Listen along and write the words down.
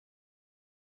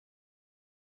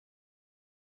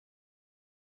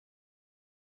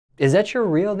Is that your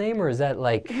real name or is that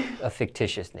like a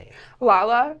fictitious name?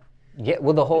 Lala. Yeah,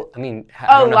 well, the whole, I mean,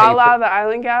 Oh, Lala, the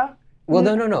island gal? Well,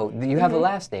 no. You have a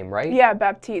last name, right? Yeah,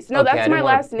 Baptiste. No, Okay, that's my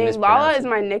last name. Lala is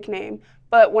my nickname.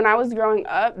 But when I was growing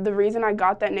up, the reason I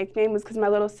got that nickname was because my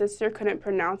little sister couldn't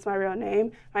pronounce my real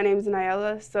name. My name's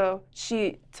Nyela, so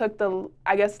she took the,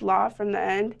 I guess, law from the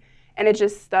end, and it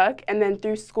just stuck. And then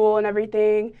through school and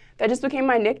everything, that just became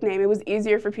my nickname. It was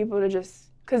easier for people to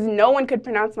just, because no one could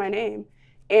pronounce my name.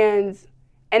 And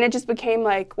it just became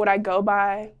like what I go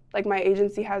by. Like my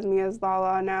agency has me as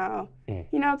Lala now.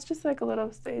 You know, it's just like a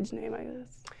little stage name, I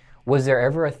guess. Was there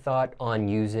ever a thought on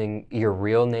using your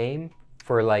real name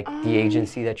for like the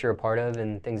agency that you're a part of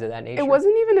and things of that nature? It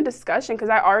wasn't even a discussion because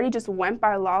I already just went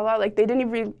by Lala. Like they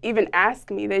didn't even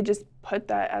ask me. They just put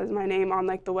that as my name on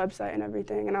like the website and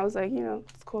everything. And I was like, you know,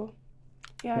 it's cool.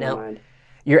 Yeah, I don't mind.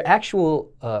 Your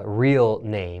actual real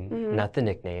name, not the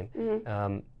nickname,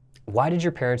 why did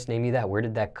your parents name you that? Where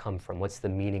did that come from? What's the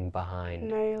meaning behind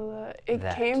Nyela? It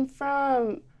came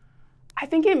from, I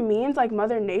think it means like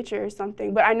Mother Nature or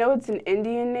something, but I know it's an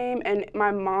Indian name, and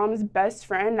my mom's best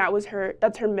friend,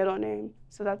 that's her middle name,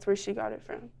 so that's where she got it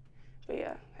from. But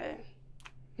yeah,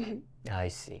 hey. I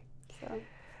see. So.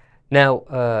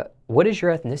 Now, what is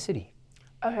your ethnicity?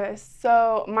 Okay,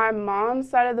 so my mom's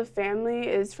side of the family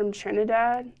is from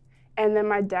Trinidad, and then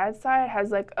my dad's side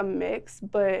has like a mix,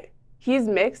 but he's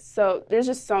mixed, so there's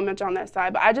just so much on that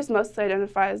side. But I just mostly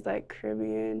identify as like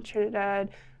Caribbean, Trinidad,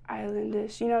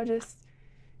 Islandish, you know, just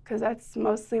because that's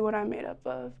mostly what I'm made up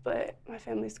of. But my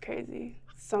family's crazy,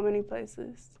 so many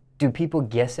places. Do people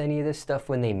guess any of this stuff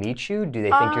when they meet you? Do they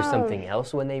think you're something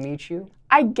else when they meet you?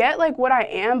 I get like what I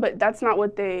am, but that's not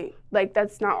what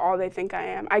that's not all they think I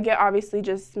am. I get obviously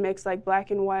just mixed like black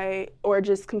and white, or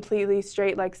just completely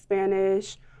straight like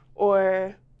Spanish,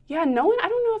 or yeah, no one, I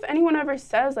don't know if anyone ever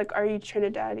says, like, are you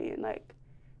Trinidadian? Like,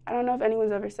 I don't know if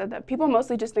anyone's ever said that. People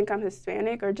mostly just think I'm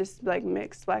Hispanic or just, like,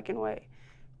 mixed black and white.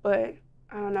 But,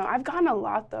 I don't know. I've gotten a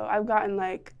lot, though. I've gotten,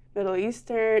 like, Middle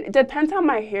Eastern. It depends how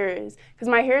my hair is, because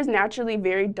my hair is naturally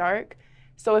very dark.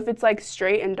 So if it's, like,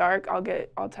 straight and dark, I'll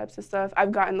get all types of stuff.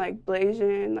 I've gotten, like,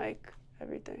 Blasian, like,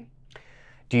 everything.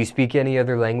 Do you speak any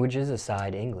other languages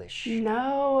aside English?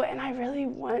 No, and I really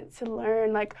want to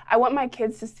learn. Like, I want my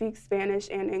kids to speak Spanish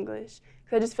and English,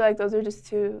 because I just feel like those are just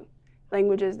two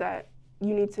languages that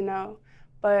you need to know.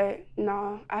 But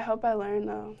no, I hope I learn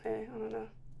though. Hey, I don't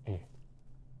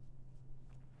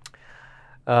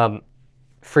know.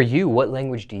 For you, what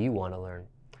language do you want to learn?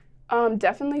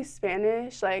 Definitely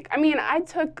Spanish. Like, I mean, I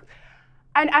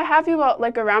have people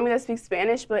like around me that speak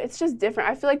Spanish, but it's just different.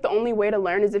 I feel like the only way to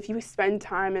learn is if you spend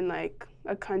time in like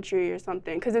a country or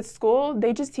something. Because at school,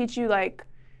 they just teach you like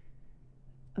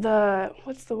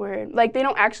what's the word? Like they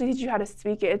don't actually teach you how to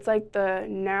speak it. It's like the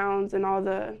nouns and all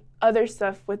the other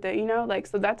stuff with it, you know? Like,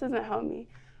 so that doesn't help me.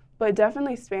 But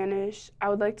definitely Spanish. I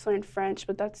would like to learn French,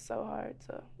 but that's so hard.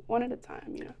 So one at a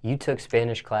time, you know? You took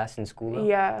Spanish class in school though?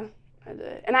 Yeah. I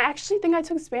did. And I actually think I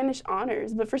took Spanish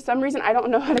honors, but for some reason I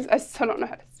still don't know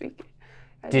how to speak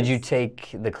it. Did you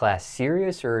take the class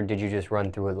serious, or did you just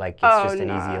run through it like it's just an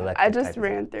easy elective? I just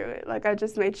ran through it. Like I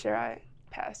just made sure I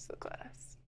passed the class.